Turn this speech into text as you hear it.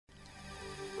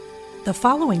The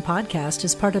following podcast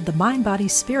is part of the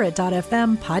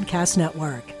MindBodySpirit.fm podcast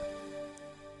network.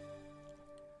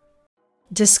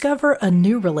 Discover a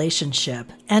new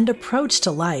relationship and approach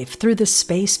to life through the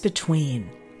space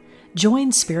between.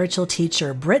 Join spiritual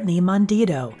teacher Brittany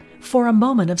Mondito for a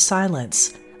moment of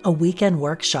silence, a weekend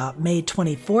workshop May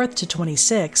 24th to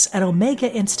 26th at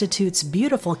Omega Institute's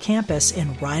beautiful campus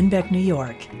in Rhinebeck, New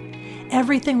York.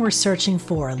 Everything we're searching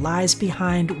for lies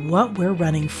behind what we're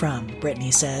running from, Brittany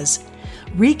says.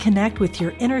 Reconnect with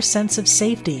your inner sense of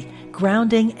safety,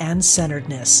 grounding, and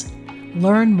centeredness.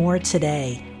 Learn more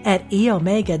today at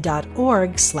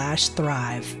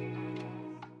eomega.org/thrive.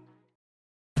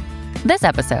 This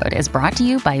episode is brought to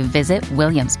you by Visit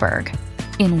Williamsburg.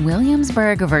 In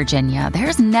Williamsburg, Virginia,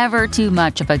 there's never too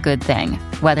much of a good thing.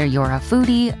 Whether you're a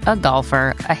foodie, a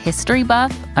golfer, a history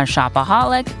buff, a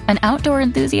shopaholic, an outdoor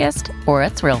enthusiast, or a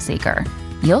thrill seeker,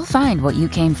 you'll find what you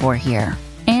came for here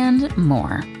and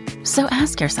more. So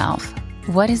ask yourself,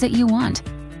 what is it you want?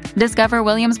 Discover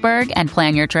Williamsburg and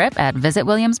plan your trip at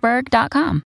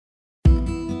visitwilliamsburg.com.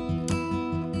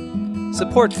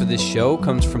 Support for this show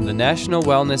comes from the National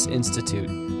Wellness Institute,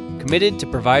 committed to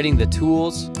providing the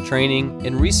tools, training,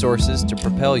 and resources to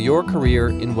propel your career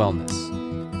in wellness.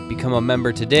 Become a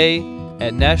member today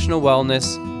at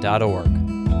nationalwellness.org.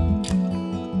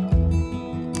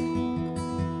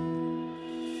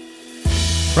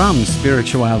 From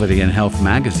Spirituality and Health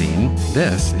magazine,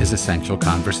 this is Essential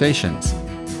Conversations.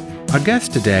 Our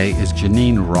guest today is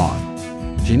Geneen Roth.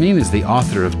 Geneen is the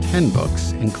author of 10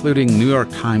 books, including New York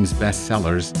Times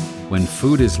bestsellers When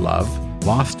Food is Love,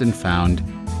 Lost and Found,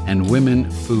 and Women,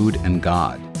 Food, and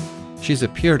God. She's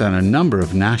appeared on a number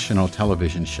of national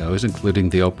television shows, including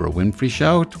The Oprah Winfrey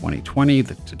Show, 2020,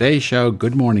 The Today Show,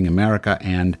 Good Morning America,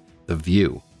 and The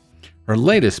View. Her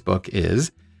latest book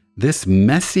is This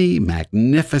Messy,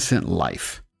 Magnificent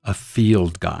Life, a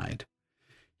Field Guide.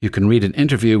 You can read an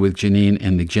interview with Geneen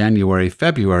in the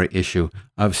January-February issue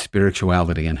of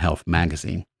Spirituality and Health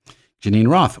magazine. Geneen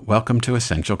Roth, welcome to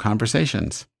Essential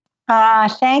Conversations.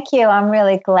 Thank you. I'm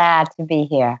really glad to be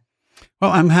here.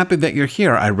 Well, I'm happy that you're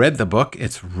here. I read the book.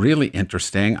 It's really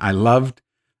interesting. I loved,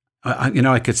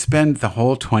 I could spend the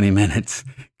whole 20 minutes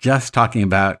just talking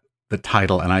about the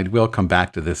title, and I will come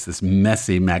back to this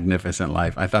messy, magnificent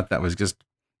life. I thought that was just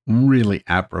really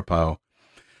apropos.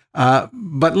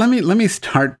 But let me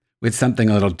start with something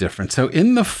a little different. So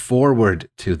in the foreword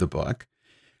to the book,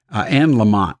 Anne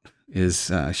Lamott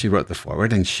she wrote the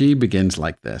foreword, and she begins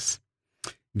like this.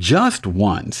 Just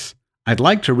once, I'd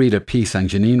like to read a piece on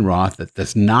Geneen Roth that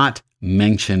does not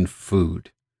mention food.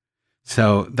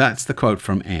 So that's the quote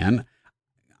from Anne.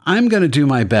 I'm going to do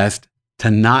my best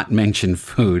to not mention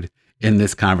food in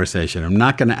this conversation. I'm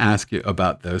not going to ask you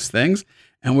about those things,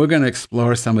 and we're going to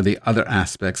explore some of the other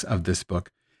aspects of this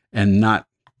book and not,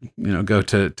 go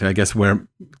to I guess where,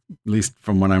 at least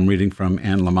from what I'm reading from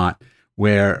Anne Lamott,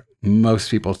 where most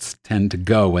people tend to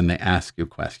go when they ask you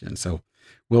questions. So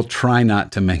we'll try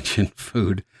not to mention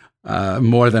food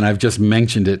more than I've just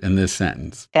mentioned it in this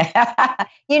sentence.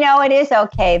 It is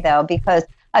okay, though, because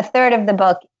a third of the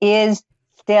book is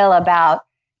still about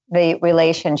the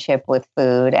relationship with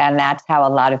food, and that's how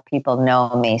a lot of people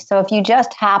know me. So if you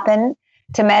just happen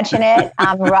to mention it,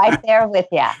 I'm right there with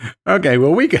you. Okay,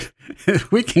 well, we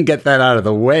can get that out of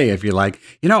the way if you like.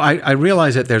 I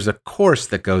realize that there's a course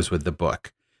that goes with the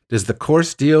book. Does the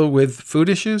course deal with food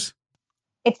issues?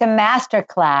 It's a master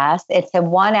class. It's a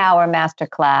 1-hour master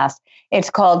class. It's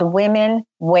called Women,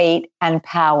 Weight, and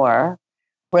Power,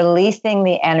 Releasing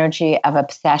the Energy of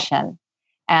Obsession.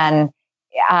 And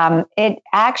it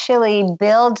actually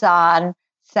builds on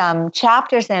some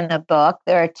chapters in the book.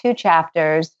 There are 2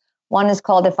 chapters. One is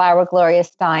called If I Were Gloria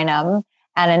Steinem,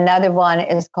 and another one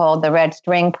is called The Red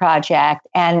String Project.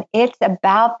 And it's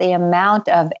about the amount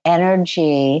of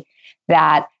energy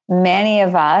that many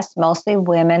of us, mostly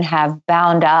women, have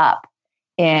bound up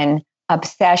in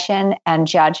obsession and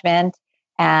judgment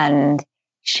and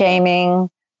shaming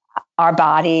our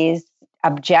bodies,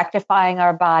 objectifying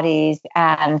our bodies,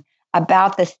 and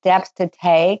about the steps to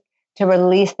take to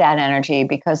release that energy.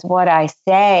 Because what I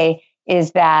say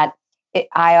is that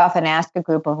I often ask a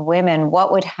group of women,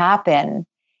 what would happen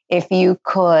if you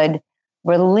could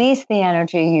release the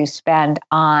energy you spend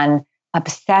on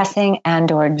obsessing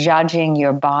and or judging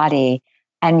your body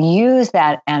and use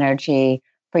that energy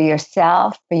for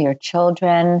yourself, for your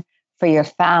children, for your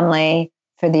family,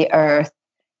 for the earth?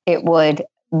 It would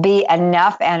be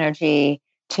enough energy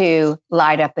to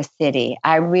light up a city.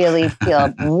 I really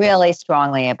feel really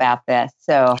strongly about this.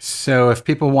 So if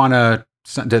people want to,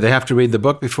 do they have to read the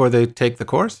book before they take the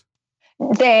course?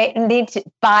 they need to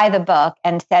buy the book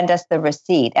and send us the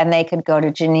receipt, and they could go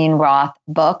to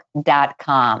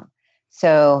JanineRothBook.com.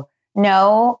 So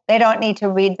no, they don't need to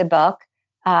read the book,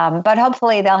 but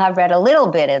hopefully they'll have read a little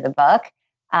bit of the book.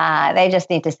 They just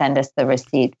need to send us the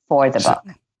receipt for the book.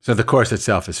 So the course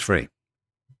itself is free?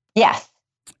 Yes.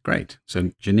 Great.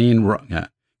 So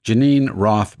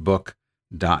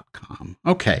JanineRothBook.com.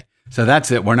 Okay, so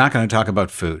that's it. We're not going to talk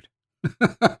about food.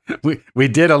 we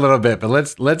did a little bit, but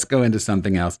let's go into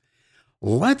something else.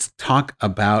 Let's talk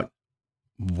about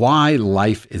why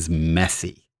life is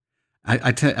messy.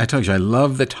 I told you I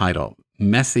love the title,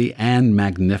 Messy and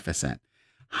Magnificent.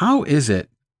 How is it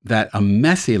that a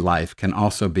messy life can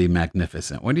also be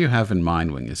magnificent? What do you have in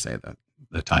mind when you say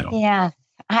the title? Yeah,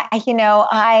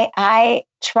 I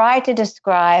try to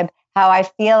describe how I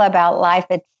feel about life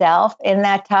itself in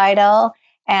that title,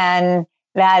 and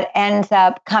that ends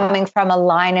up coming from a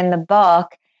line in the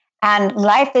book. And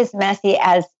life is messy,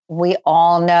 as we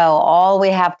all know. All we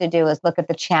have to do is look at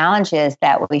the challenges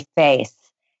that we face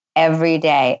every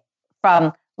day,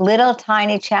 from little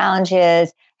tiny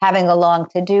challenges, having a long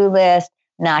to-do list,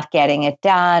 not getting it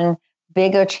done,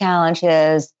 bigger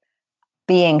challenges,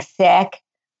 being sick,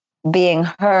 being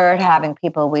hurt, having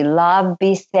people we love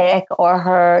be sick or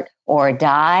hurt or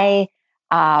die,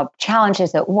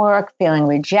 challenges at work, feeling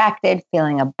rejected,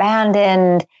 feeling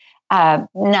abandoned,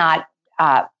 not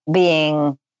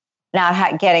getting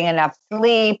enough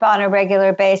sleep on a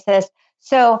regular basis.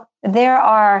 So there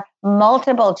are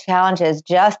multiple challenges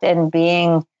just in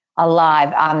being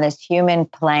alive on this human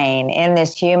plane, in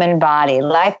this human body.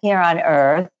 Life here on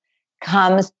Earth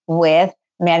comes with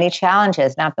many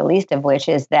challenges, not the least of which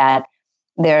is that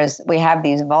we have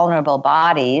these vulnerable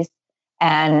bodies,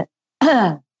 and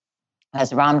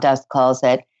as Ram Dass calls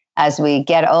it, as we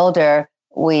get older,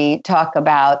 we talk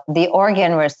about the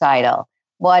organ recital.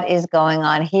 What is going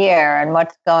on here and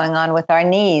what's going on with our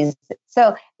knees?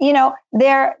 So,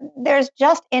 there's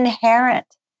just inherent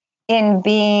in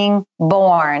being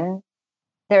born,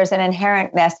 there's an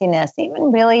inherent messiness.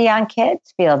 Even really young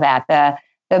kids feel that,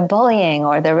 the bullying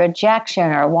or the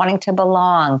rejection or wanting to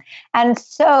belong. And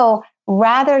so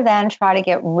rather than try to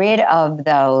get rid of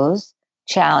those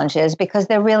challenges, because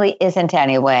there really isn't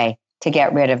any way to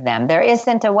get rid of them. There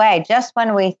isn't a way. Just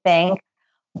when we think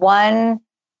one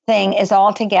thing is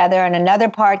all together and another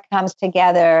part comes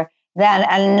together, then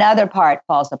another part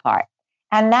falls apart.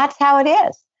 And that's how it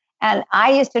is. And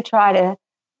I used to try to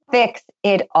fix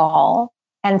it all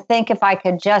and think if I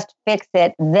could just fix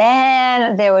it,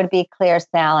 then there would be clear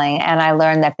sailing. And I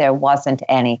learned that there wasn't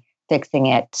any fixing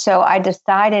it. So I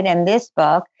decided in this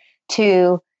book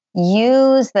to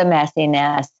use the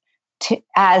messiness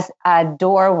as a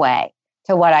doorway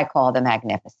to what I call the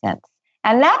magnificence.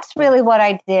 And that's really what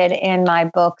I did in my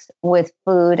books with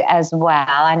food as well.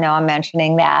 I know I'm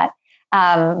mentioning that.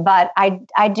 But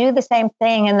I do the same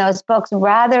thing in those books.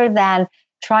 Rather than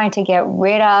trying to get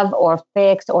rid of or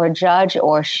fix or judge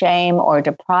or shame or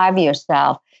deprive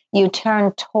yourself, you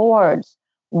turn towards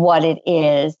what it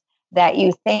is that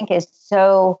you think is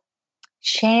so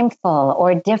shameful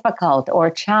or difficult or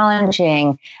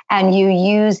challenging, and you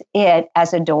use it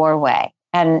as a doorway.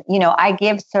 And, I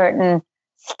give certain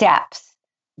steps,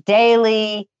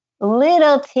 daily,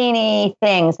 little teeny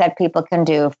things that people can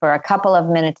do for a couple of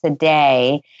minutes a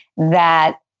day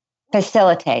that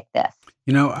facilitate this.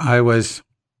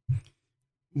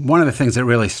 One of the things that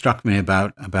really struck me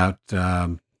about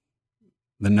the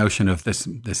notion of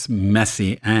this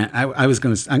messy, and I'm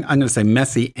going to say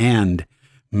messy and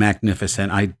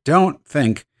magnificent. I don't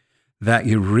think that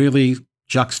you really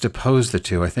juxtapose the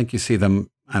two. I think you see them,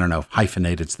 I don't know if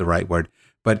hyphenated's the right word,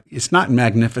 but it's not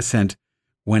magnificent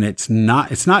when it's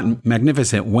not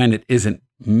magnificent when it isn't.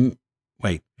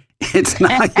 It's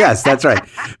not. Yes, that's right.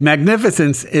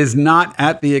 Magnificence is not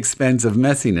at the expense of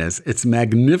messiness. It's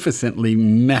magnificently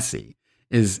messy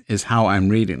is how I'm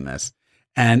reading this.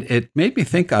 And it made me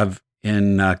think of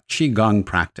in Qigong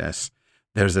practice,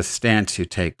 there's a stance you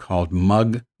take called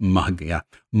monk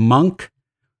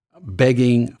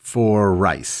begging for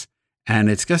rice. And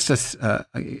it's just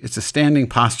it's a standing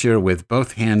posture with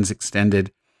both hands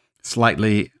extended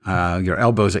slightly, your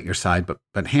elbows at your side,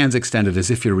 but hands extended as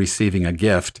if you're receiving a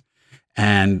gift.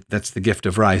 And that's the gift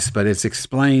of rice. But it's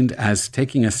explained as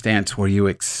taking a stance where you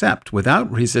accept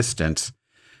without resistance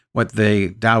what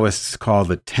the Taoists call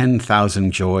the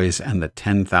 10,000 joys and the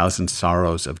 10,000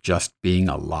 sorrows of just being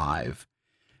alive.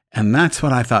 And that's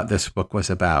what I thought this book was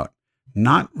about.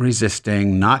 Not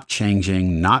resisting, not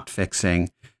changing, not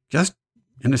fixing, just,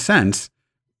 in a sense,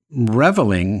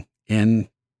 reveling in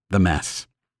the mess.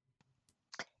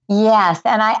 Yes,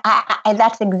 and I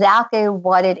that's exactly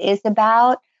what it is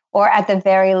about. or at the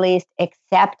very least,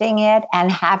 accepting it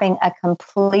and having a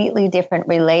completely different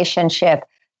relationship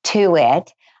to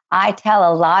it. I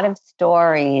tell a lot of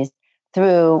stories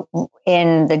through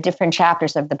in the different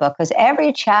chapters of the book, because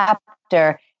every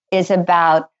chapter is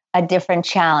about a different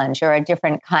challenge or a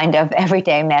different kind of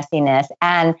everyday messiness,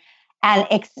 and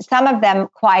some of them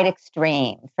quite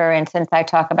extreme. For instance, I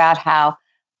talk about how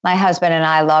my husband and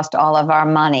I lost all of our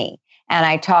money. And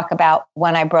I talk about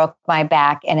when I broke my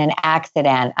back in an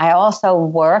accident. I also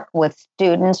work with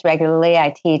students regularly.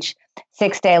 I teach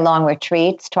 6-day-long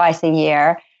retreats twice a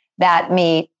year that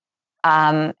meet,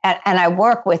 and I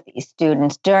work with these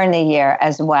students during the year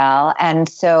as well. And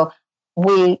so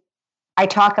I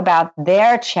talk about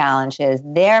their challenges,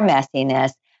 their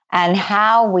messiness, and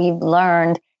how we've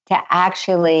learned to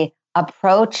actually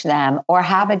approach them or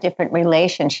have a different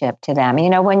relationship to them. You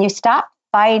know, when you stop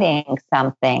fighting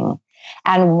something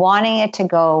and wanting it to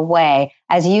go away,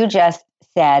 as you just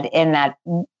said in that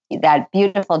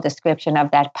beautiful description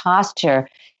of that posture,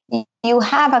 you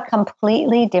have a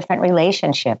completely different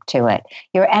relationship to it.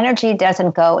 Your energy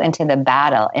doesn't go into the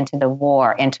battle, into the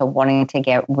war, into wanting to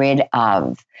get rid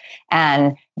of.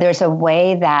 And there's a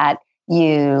way that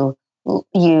you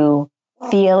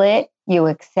feel it, you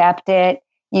accept it,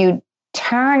 you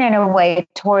turn in a way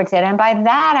towards it. And by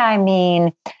that, I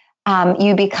mean,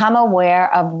 you become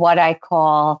aware of what I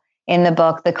call in the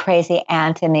book, the crazy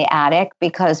ant in the attic,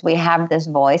 because we have this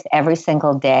voice every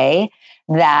single day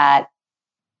that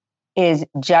is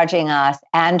judging us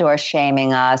and or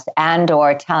shaming us and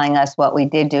or telling us what we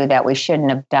did do that we shouldn't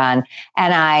have done.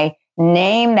 And I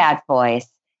name that voice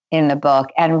in the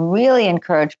book and really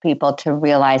encourage people to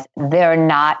realize they're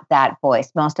not that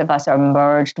voice. Most of us are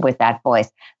merged with that voice.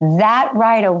 That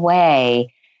right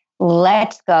away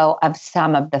lets go of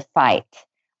some of the fight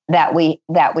that we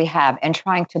have and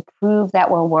trying to prove that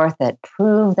we're worth it,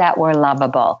 prove that we're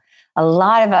lovable. A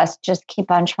lot of us just keep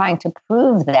on trying to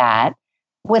prove that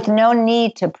with no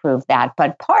need to prove that.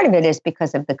 But part of it is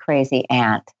because of the crazy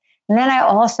ant. And then I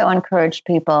also encourage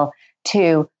people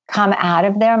to come out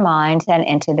of their minds and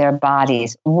into their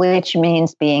bodies, which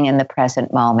means being in the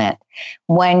present moment.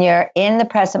 When you're in the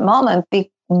present moment,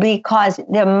 because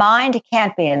the mind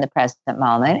can't be in the present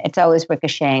moment, it's always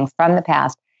ricocheting from the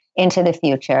past into the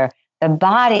future. The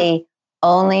body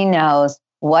only knows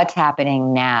what's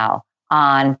happening now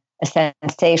on a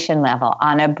sensation level,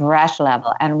 on a breath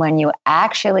level. And when you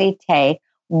actually take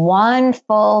one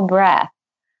full breath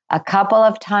a couple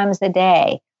of times a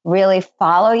day, really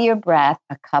follow your breath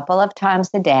a couple of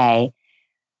times a day,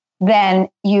 then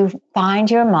you find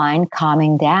your mind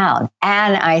calming down.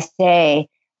 And I say,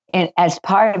 as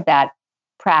part of that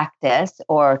practice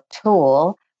or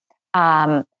tool,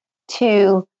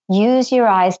 to use your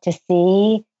eyes to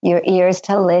see, your ears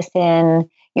to listen,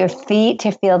 your feet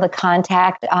to feel the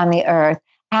contact on the earth.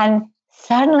 And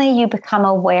suddenly you become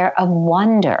aware of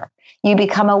wonder. You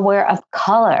become aware of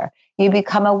color. You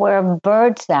become aware of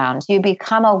bird sounds. You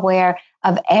become aware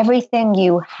of everything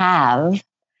you have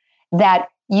that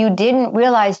you didn't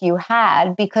realize you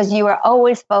had because you were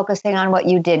always focusing on what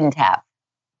you didn't have.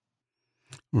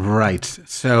 Right.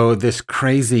 So this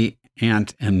crazy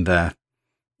ant in the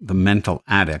mental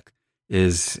attic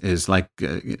is like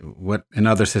what in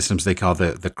other systems they call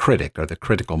the critic or the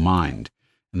critical mind.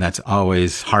 And that's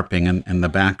always harping in the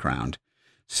background.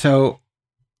 So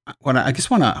what I just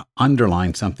want to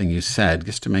underline something you said,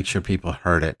 just to make sure people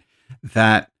heard it,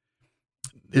 that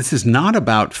this is not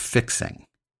about fixing.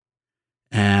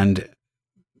 And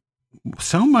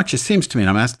so much, it seems to me,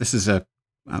 and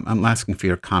I'm asking for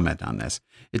your comment on this.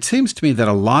 It seems to me that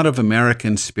a lot of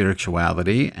American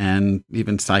spirituality and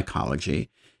even psychology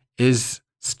is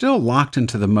still locked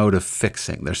into the mode of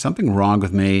fixing. There's something wrong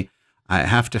with me. I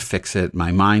have to fix it.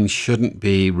 My mind shouldn't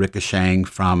be ricocheting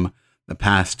from the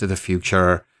past to the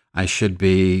future. I should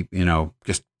be,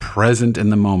 just present in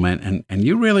the moment. And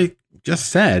you really just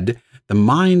said the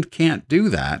mind can't do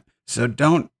that. So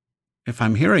if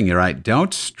I'm hearing you right,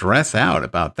 don't stress out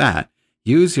about that.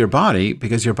 Use your body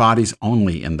because your body's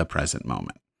only in the present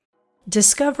moment.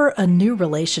 Discover a new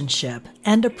relationship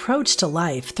and approach to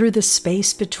life through the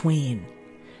space between.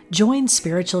 Join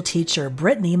spiritual teacher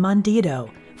Brittany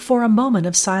Mondito for a moment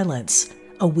of silence,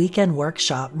 a weekend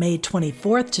workshop May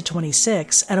 24th to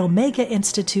 26th at Omega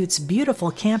Institute's beautiful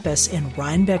campus in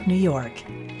Rhinebeck, New York.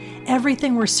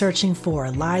 Everything we're searching for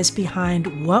lies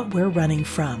behind what we're running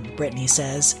from, Brittany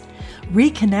says.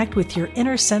 Reconnect with your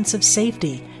inner sense of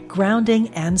safety, grounding,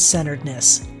 and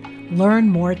centeredness. Learn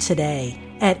more today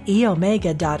at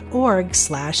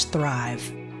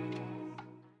eomega.org/thrive.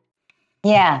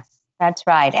 Yes, that's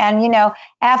right. And,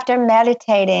 after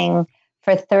meditating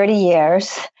for 30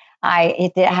 years,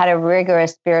 had a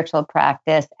rigorous spiritual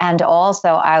practice. And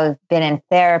also I've been in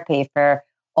therapy for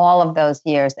all of those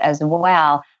years as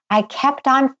well. I kept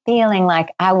on feeling like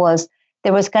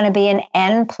there was going to be an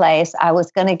end place I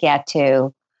was going to get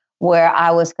to where I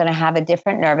was going to have a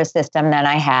different nervous system than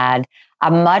I had,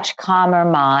 a much calmer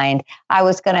mind. I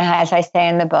was going to, as I say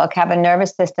in the book, have a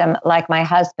nervous system like my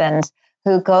husband's,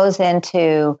 who goes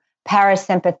into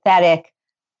parasympathetic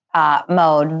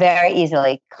mode very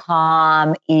easily,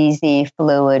 calm, easy,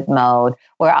 fluid mode,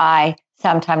 where I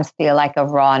sometimes feel like a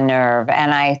raw nerve.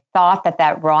 And I thought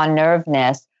that raw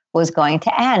nerveness was going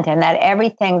to end, and that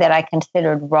everything that I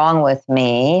considered wrong with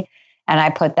me, and I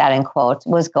put that in quotes,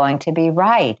 was going to be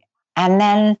right. And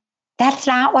then that's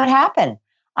not what happened.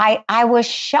 I was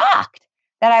shocked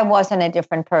that I wasn't a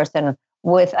different person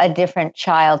with a different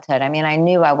childhood. I mean, I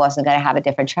knew I wasn't going to have a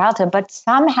different childhood, but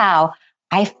somehow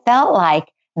I felt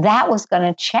like that was going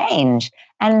to change.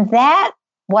 And that,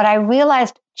 what I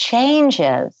realized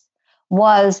changes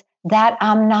was that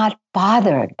I'm not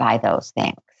bothered by those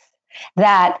things.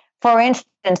 That, for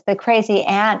instance, the crazy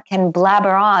aunt can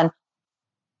blabber on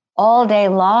all day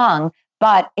long,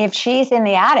 but if she's in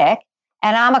the attic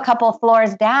and I'm a couple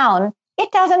floors down,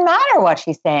 it doesn't matter what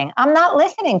she's saying. I'm not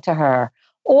listening to her.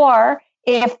 Or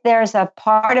if there's a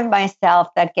part of myself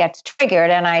that gets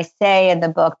triggered, and I say in the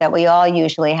book that we all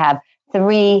usually have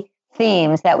 3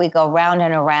 themes that we go round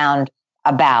and around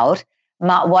about.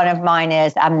 One of mine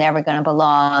is, I'm never going to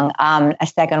belong. A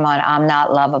second one, I'm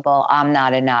not lovable. I'm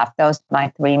not enough. Those are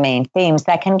my 3 main themes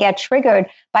that can get triggered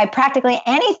by practically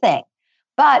anything.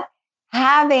 But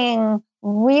having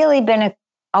really been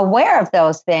aware of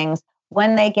those things,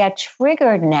 when they get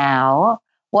triggered now,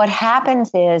 what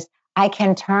happens is I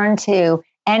can turn to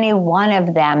any one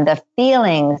of them, the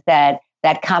feelings that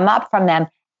come up from them,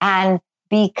 and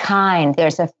be kind.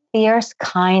 There's a fierce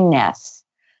kindness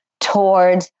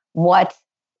towards what's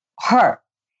hurt.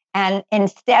 And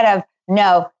instead of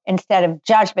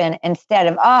judgment, instead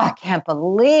of, I can't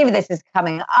believe this is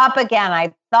coming up again.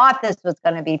 I thought this was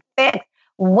going to be fixed.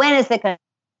 When is it going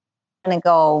to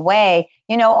go away?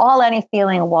 All any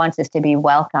feeling wants is to be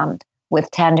welcomed with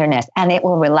tenderness, and it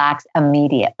will relax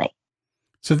immediately.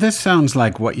 So this sounds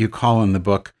like what you call in the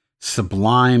book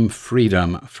sublime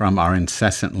freedom from our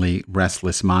incessantly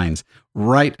restless minds.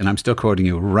 Right, and I'm still quoting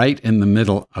you, right in the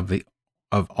middle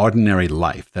of ordinary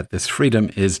life, that this freedom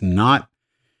is not,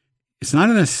 it's not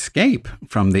an escape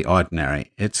from the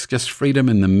ordinary. It's just freedom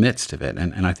in the midst of it.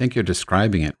 And I think you're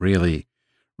describing it really,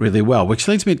 really well, which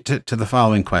leads me to the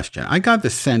following question. I got the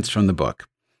sense from the book,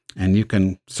 and you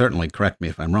can certainly correct me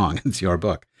if I'm wrong, it's your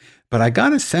book, but I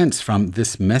got a sense from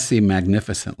this messy,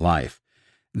 magnificent life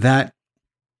that,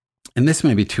 and this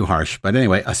may be too harsh, but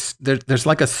anyway, there's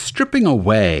like a stripping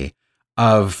away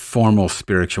of formal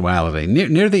spirituality.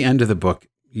 Near the end of the book,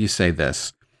 you say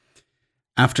this: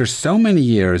 after so many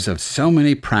years of so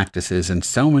many practices and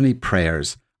so many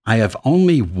prayers, I have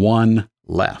only one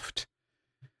left.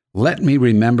 Let me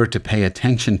remember to pay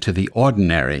attention to the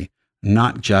ordinary,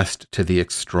 not just to the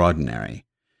extraordinary.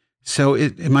 So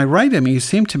am I right? I mean, you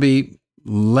seem to be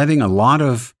letting a lot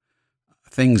of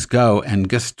things go and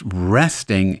just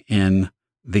resting in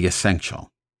the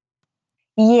essential.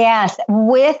 Yes,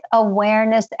 with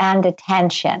awareness and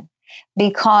attention,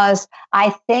 because I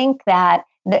think that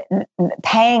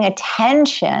paying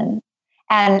attention,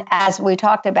 and as we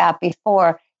talked about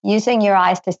before, using your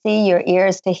eyes to see, your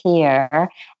ears to hear,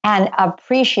 and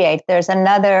appreciate. There's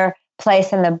another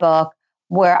place in the book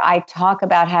where I talk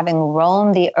about having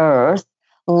roamed the earth,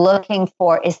 looking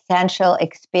for essential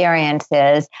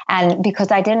experiences. And because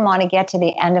I didn't want to get to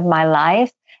the end of my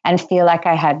life and feel like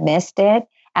I had missed it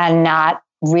and not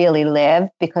really lived,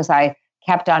 because I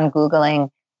kept on Googling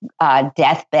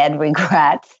deathbed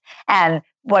regrets. And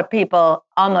what people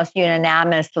almost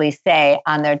unanimously say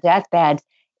on their deathbeds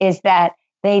is that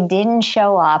they didn't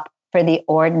show up for the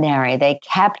ordinary. They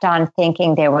kept on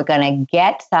thinking they were going to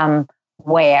get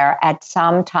somewhere at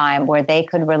some time where they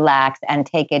could relax and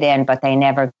take it in, but they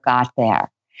never got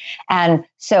there. And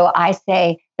so I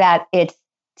say that it's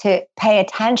to pay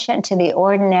attention to the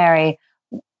ordinary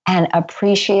and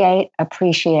appreciate.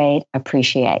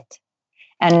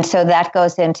 And so that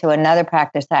goes into another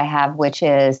practice I have, which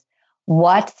is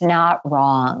what's not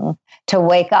wrong. To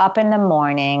wake up in the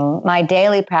morning, my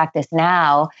daily practice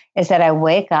now is that I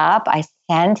wake up, I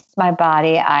sense my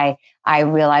body, I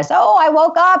realize, I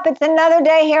woke up, it's another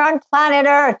day here on planet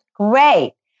Earth.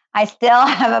 Great. I still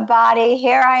have a body.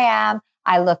 Here I am.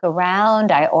 I look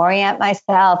around, I orient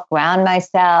myself, ground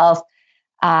myself,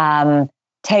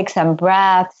 take some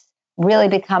breaths, really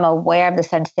become aware of the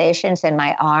sensations in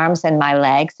my arms and my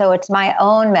legs. So it's my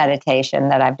own meditation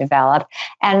that I've developed.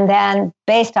 And then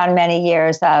based on many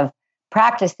years of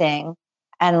practicing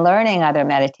and learning other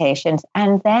meditations,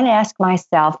 and then ask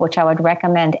myself, which I would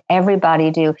recommend everybody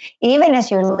do, even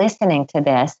as you're listening to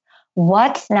this,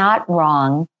 what's not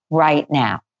wrong right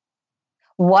now?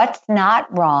 What's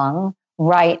not wrong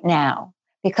right now?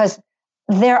 Because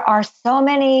there are so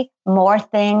many more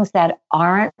things that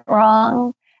aren't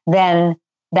wrong than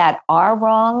that are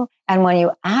wrong. And when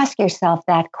you ask yourself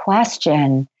that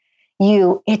question,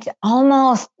 it's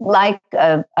almost like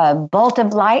a bolt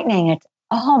of lightning. It's,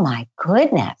 oh my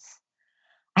goodness,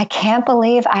 I can't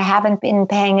believe I haven't been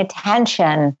paying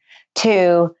attention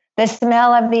to the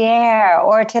smell of the air,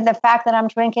 or to the fact that I'm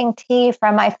drinking tea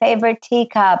from my favorite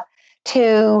teacup,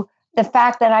 to the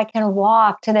fact that I can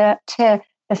walk, to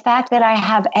the fact that I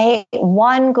have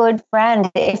one good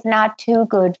friend, if not two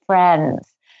good friends,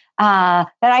 that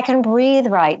I can breathe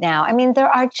right now. I mean, there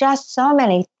are just so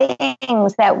many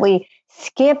things that we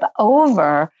skip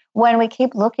over when we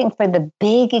keep looking for the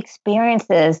big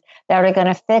experiences that are going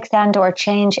to fix and or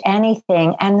change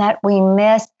anything, and that we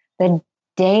miss the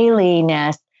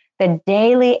dailiness, the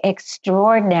daily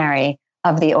extraordinary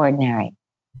of the ordinary.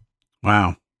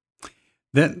 Wow.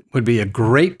 That would be a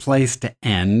great place to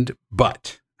end,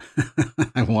 but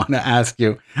I want to ask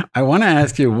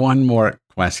you one more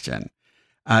question.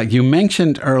 You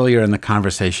mentioned earlier in the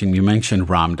conversation, you mentioned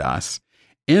Ram Dass.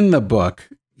 In the book,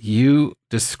 you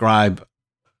describe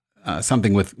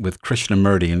something with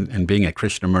Krishnamurti and being at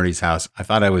Krishnamurti's house. I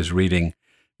thought I was reading,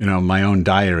 my own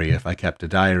diary if I kept a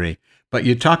diary. But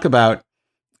you talk about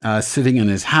sitting in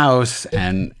his house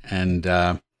and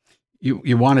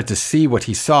you wanted to see what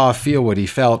he saw, feel what he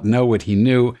felt, know what he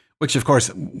knew, which of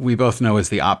course we both know is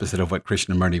the opposite of what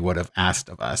Krishnamurti would have asked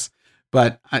of us.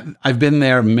 But I've been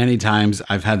there many times.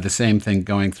 I've had the same thing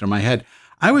going through my head.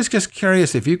 I was just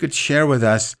curious if you could share with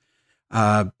us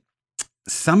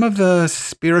some of the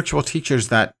spiritual teachers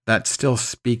that still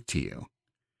speak to you.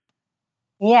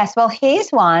 Yes, well, he's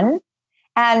one.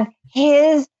 And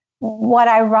what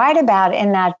I write about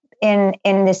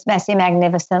in this Messy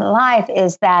Magnificent Life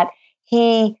is that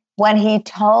when he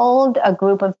told a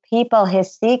group of people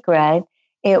his secret,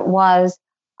 it was,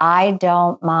 I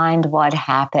don't mind what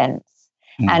happens.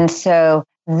 And so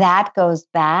that goes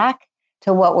back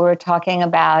to what we were talking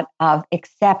about of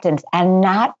acceptance and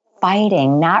not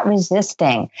fighting, not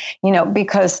resisting,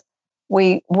 because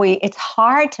it's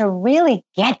hard to really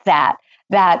get that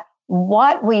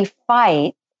what we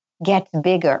fight gets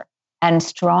bigger and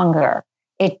stronger.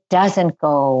 It doesn't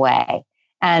go away.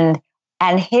 And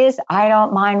his I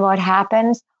don't mind what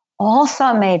happens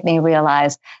also made me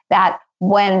realize that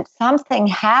when something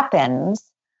happens,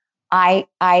 I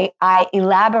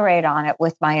elaborate on it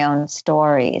with my own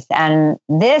stories. And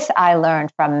this I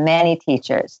learned from many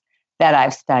teachers that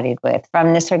I've studied with, from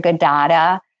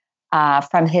Nisargadatta,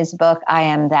 from his book, I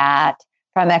Am That,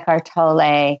 from Eckhart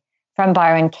Tolle, from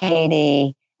Byron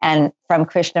Katie, and from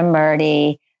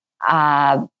Krishnamurti.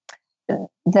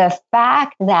 The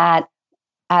fact that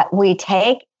we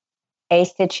take a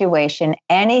situation,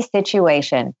 any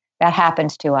situation that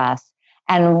happens to us,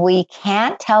 and we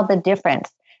can't tell the difference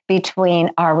between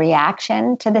our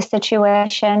reaction to the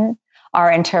situation,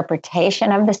 our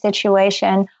interpretation of the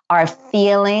situation, our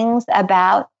feelings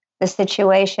about the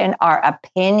situation, our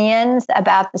opinions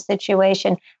about the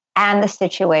situation, and the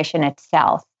situation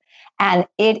itself. And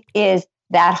it is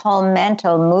that whole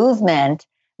mental movement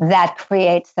that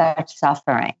creates such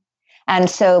suffering. And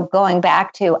so going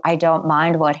back to, I don't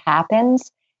mind what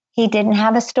happens, he didn't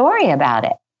have a story about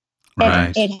it.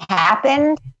 Right. It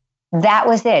happened. That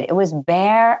was it. It was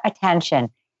bare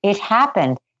attention. It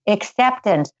happened.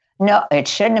 Acceptance. No, it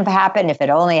shouldn't have happened. If it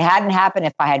only hadn't happened,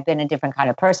 if I had been a different kind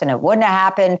of person, it wouldn't have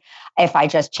happened. If I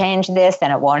just changed this, then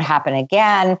it won't happen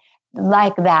again.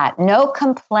 Like that. No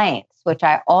complaints, which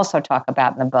I also talk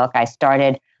about in the book. I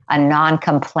started a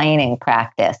non-complaining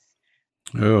practice.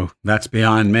 Oh, that's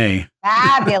beyond me.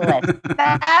 Fabulous.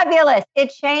 Fabulous. It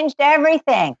changed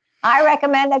everything. I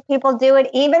recommend that people do it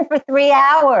even for 3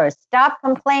 hours. Stop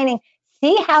complaining.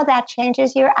 See how that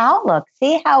changes your outlook.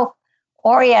 See how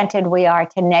oriented we are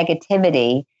to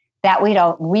negativity that we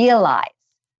don't realize.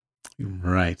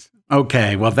 Right.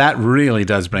 Okay. Well, that really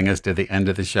does bring us to the end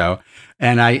of the show.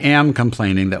 And I am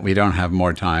complaining that we don't have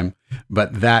more time,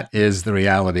 but that is the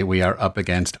reality we are up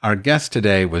against. Our guest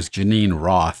today was Geneen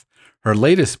Roth. Her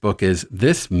latest book is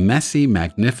This Messy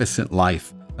Magnificent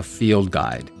Life, a Field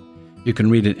Guide. You can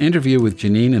read an interview with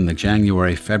Geneen in the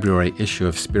January-February issue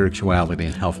of Spirituality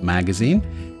and Health magazine.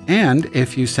 And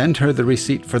if you send her the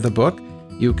receipt for the book,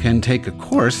 you can take a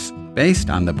course based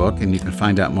on the book, and you can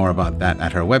find out more about that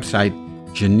at her website,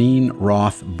 Geneen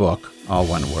Roth Book, all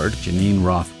one word,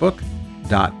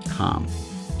 JeneenRothBook.com.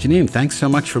 Geneen, thanks so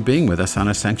much for being with us on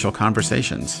Essential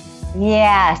Conversations.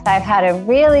 Yes, I've had a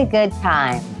really good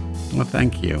time. Well,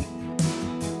 thank you.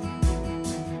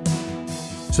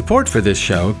 Support for this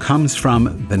show comes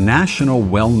from the National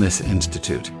Wellness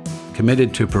Institute,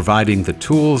 committed to providing the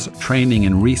tools, training,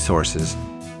 and resources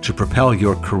to propel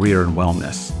your career in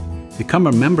wellness. Become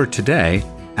a member today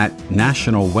at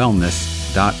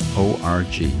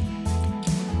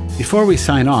nationalwellness.org. Before we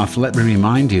sign off, let me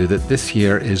remind you that this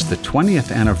year is the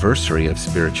 20th anniversary of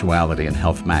Spirituality and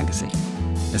Health magazine.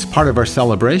 As part of our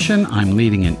celebration, I'm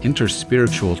leading an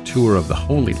interspiritual tour of the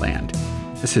Holy Land.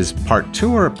 This is part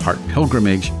tour, part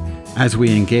pilgrimage, as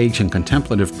we engage in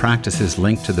contemplative practices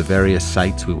linked to the various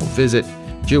sites we will visit,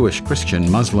 Jewish,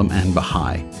 Christian, Muslim, and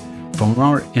Baha'i. For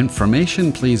more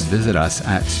information, please visit us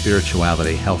at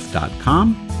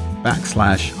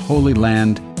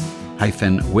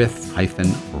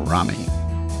spiritualityhealth.com/holyland-with-Rami.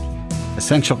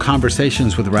 Essential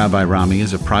Conversations with Rabbi Rami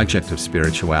is a project of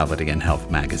Spirituality and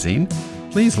Health magazine.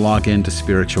 Please log in to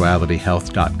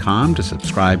spiritualityhealth.com to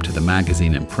subscribe to the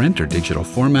magazine in print or digital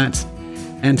formats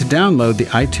and to download the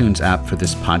iTunes app for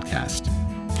this podcast.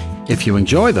 If you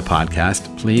enjoy the podcast,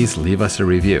 please leave us a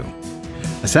review.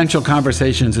 Essential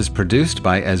Conversations is produced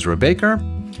by Ezra Baker,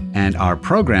 and our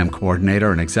program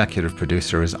coordinator and executive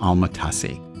producer is Alma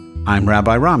Tassi. I'm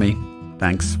Rabbi Rami.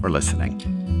 Thanks for listening.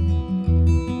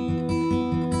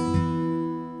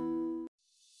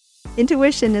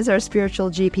 Intuition is our spiritual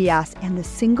GPS and the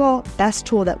single best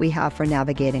tool that we have for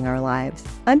navigating our lives.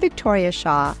 I'm Victoria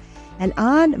Shaw, and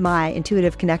on my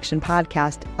Intuitive Connection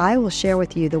podcast, I will share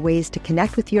with you the ways to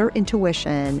connect with your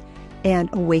intuition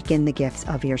and awaken the gifts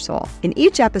of your soul. In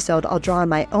each episode, I'll draw on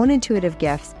my own intuitive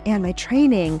gifts and my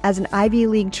training as an Ivy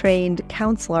League trained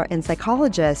counselor and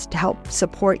psychologist to help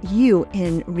support you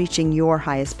in reaching your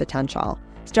highest potential.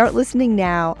 Start listening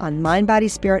now on Mind, Body,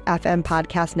 Spirit FM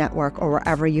Podcast Network or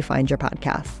wherever you find your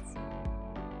podcasts.